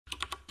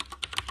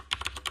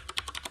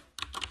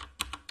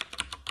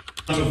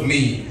Of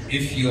me,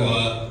 if you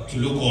are to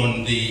look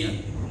on the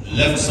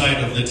left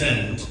side of the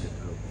tent,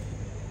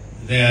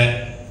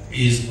 there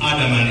is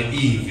Adam and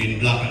Eve in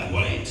black and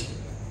white.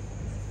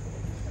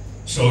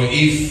 So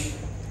if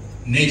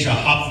nature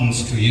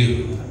happens to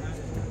you,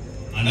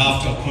 and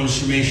after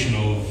consummation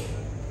of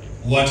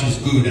what is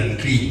good and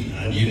clean,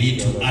 and you need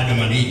to Adam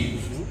and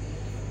Eve,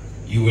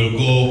 you will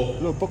go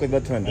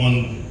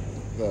on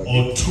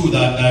or to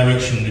that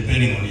direction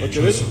depending on your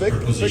choice of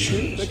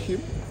prepositions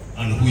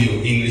and who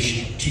your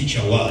English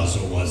teacher was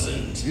or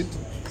wasn't.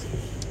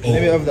 Or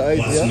maybe I have the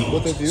idea, was not.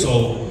 both of you.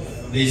 So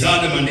there's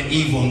Adam and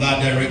Eve on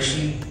that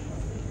direction.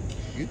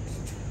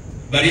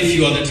 But if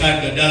you are the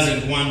type that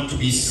doesn't want to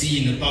be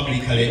seen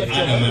publicly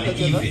Adam and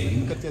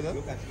Eve,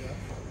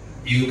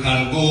 you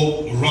can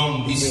go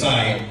around this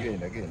side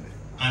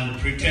and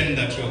pretend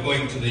that you're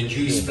going to the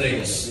Jewish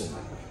place.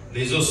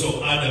 There's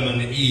also Adam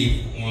and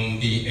Eve on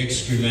the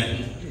extreme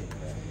end.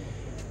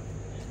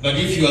 But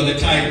if you are the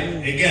type,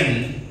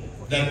 again,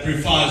 that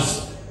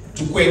prefers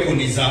to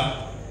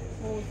kwekuniza,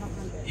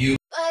 you.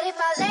 But if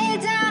I lay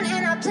down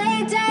and I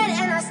play dead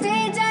and I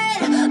stay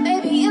dead,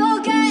 baby,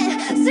 you'll get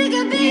sick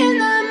of being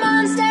the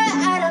monster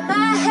out of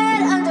my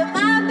head, under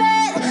my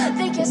bed,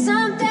 thinking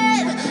something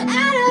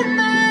out of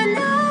my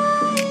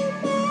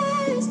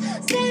nightmares,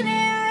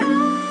 standing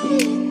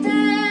right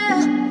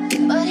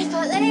there. But if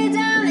I lay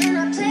down and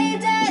I play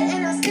dead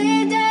and I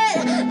stay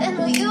dead, then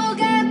will you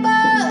get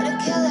bored of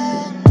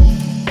killing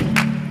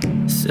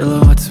me?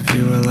 Silhouettes of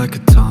you are like a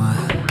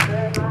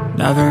taunt.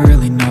 Never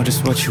really know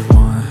just what you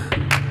want.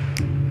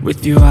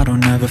 With you I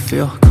don't ever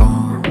feel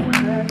calm.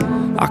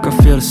 I can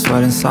feel the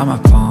sweat inside my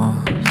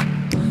palms.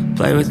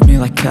 Play with me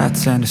like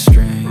cats and a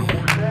string.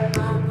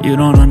 You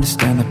don't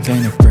understand the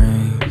pain it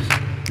brings.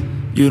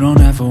 You don't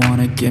ever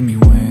wanna give me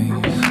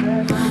wings.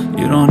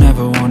 You don't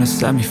ever wanna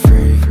set me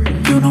free.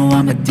 You know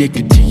I'm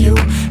addicted to you,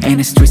 and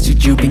it's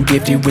twisted, you've been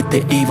gifted with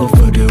the evil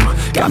voodoo.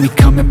 Got me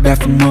coming back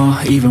for more,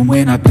 even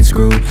when I've been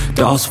screwed.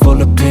 Dolls full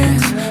of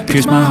pins,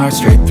 pierce my heart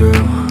straight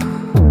through.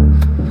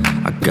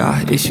 I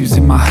got issues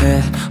in my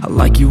head, I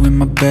like you in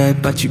my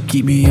bed, but you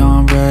keep me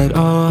on red.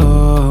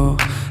 Oh,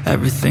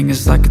 everything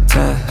is like a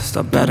test,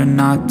 I better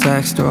not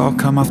text or I'll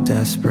come off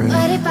desperate.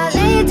 But if I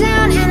lay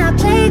down and I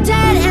play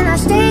dead and I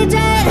stay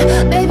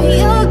dead, baby,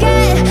 you'll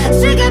get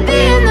sick of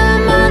being the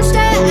monster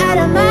out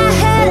of my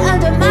head,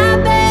 under my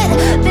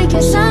bed,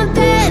 thinking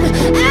something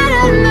out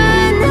of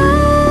my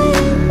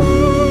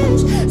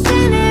nightmares,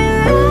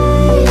 standing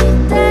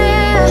right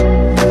there.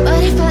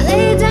 But if I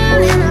lay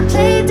down and I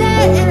play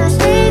dead and I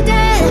stay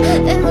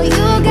dead, then will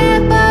you get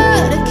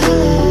bored of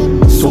killing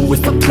me? So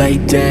if I play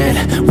dead,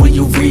 will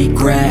you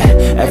regret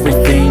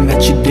everything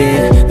that you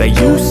did, that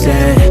you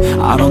said?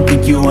 I don't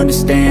think you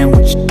understand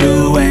what you're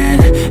doing,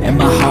 and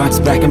my heart's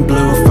black and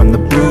blue from the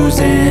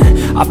bruising.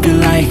 I feel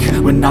like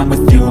when I'm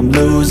with you I'm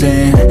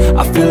losing.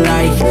 I feel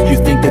like you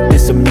think that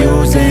this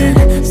amusing,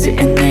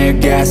 sitting there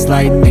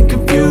gaslighting and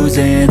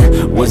confusing.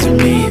 Was it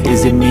me?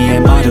 Is it me?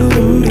 Am I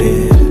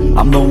deluded?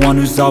 I'm the one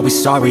who's always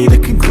sorry, the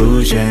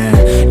conclusion,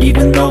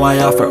 even though I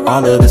offer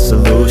all of the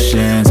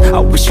solutions. I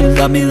wish you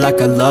loved me like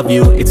I love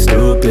you, it's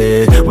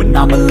stupid. When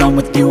I'm alone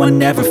with you I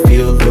never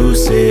feel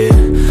lucid.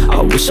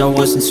 I wish I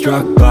wasn't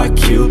struck by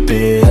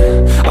Cupid.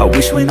 I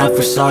wish when I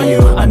first saw you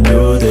I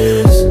knew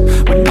this.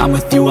 When I'm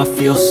with you I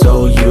feel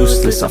so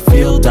useless, I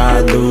feel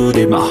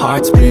diluted, my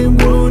heart's been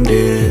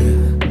wounded.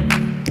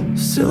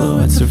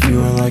 Silhouettes of you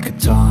are like a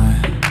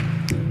taunt.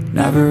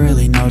 Never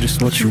really know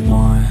just what you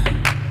want.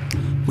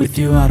 With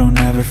you I don't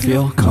ever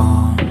feel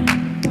calm.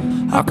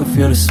 I can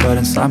feel the sweat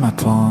inside my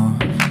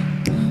palms.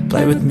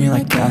 Play with me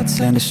like cats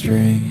and a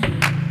string.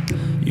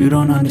 You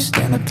don't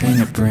understand the pain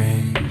it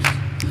brings.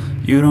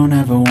 You don't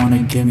ever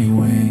wanna give me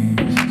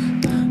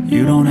wings.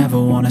 You don't ever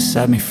wanna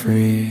set me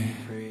free.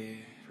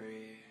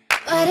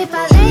 But if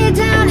I lay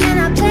down and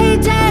I play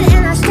dead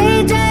and I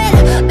stay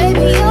dead,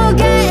 baby, you'll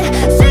get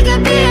sick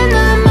of being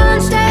the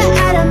monster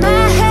out of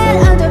my head,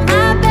 under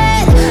my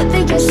bed,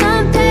 thinking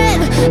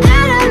something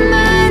out of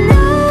my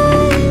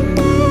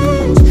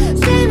nightmares,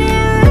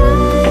 standing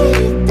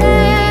right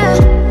there.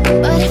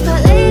 But if I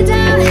lay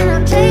down and I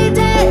play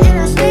dead and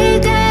I stay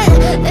dead,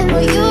 then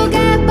will you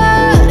get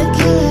bored of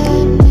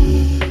killing me?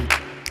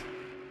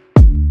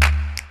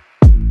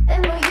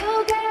 Then will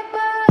you get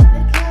bored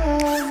of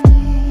killing me?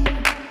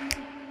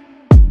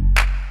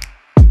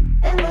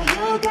 And will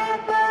you get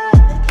bored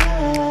of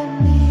killing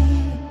me?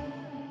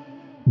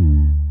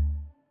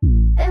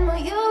 And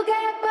will you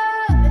get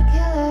bored of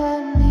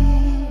killing me?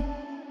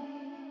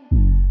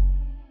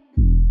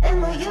 And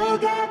will you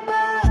get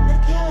bored of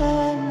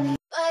killing me?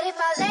 But if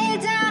I lay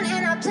down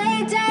and I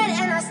play dead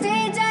and I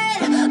stay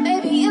dead,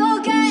 baby,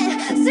 you'll get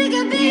sick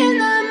of being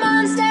the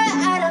monster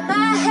out of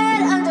my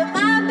head, under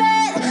my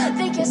bed,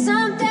 thinking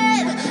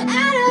something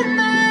out of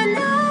my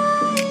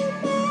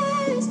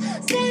nightmares,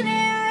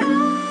 standing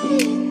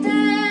right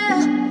there.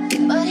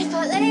 But if I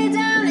lay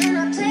down and I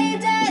play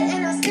dead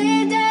and I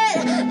stay dead,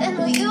 then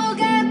will you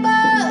get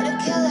bored of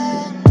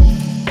killing me?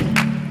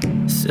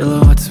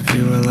 Silhouettes of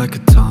you are like a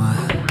taunt.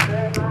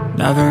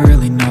 Never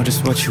really know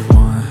just what you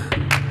want.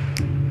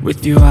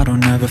 With you I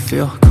don't ever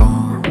feel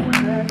calm.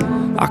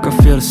 I can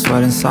feel the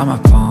sweat inside my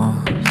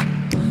palms.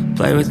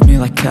 Play with me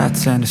like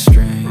cats and a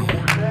string.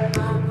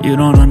 You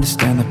don't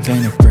understand the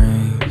pain it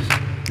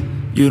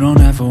brings. You don't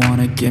ever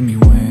wanna give me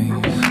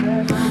wings.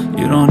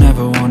 You don't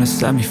ever wanna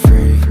set me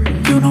free.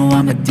 You know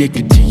I'm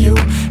addicted to you,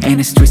 and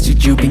it's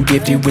twisted, you've been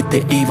gifted with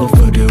the evil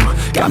voodoo.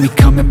 Got me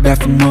coming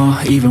back for more,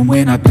 even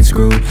when I've been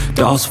screwed.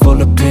 Dolls full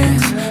of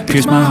pins,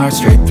 pierce my heart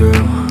straight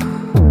through.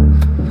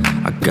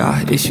 I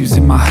got issues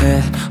in my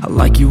head, I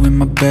like you in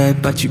my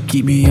bed, but you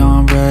keep me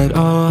on red.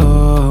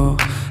 Oh,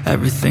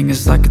 everything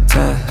is like a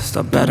test,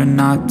 I better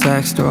not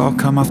text or I'll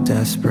come off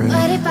desperate.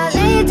 But if I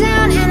lay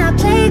down and I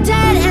play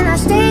dead and I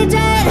stay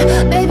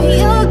dead,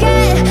 baby you'll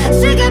get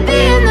sick of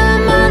being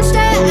the monster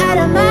out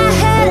of my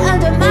head,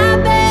 under my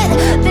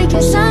bed,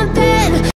 thinking something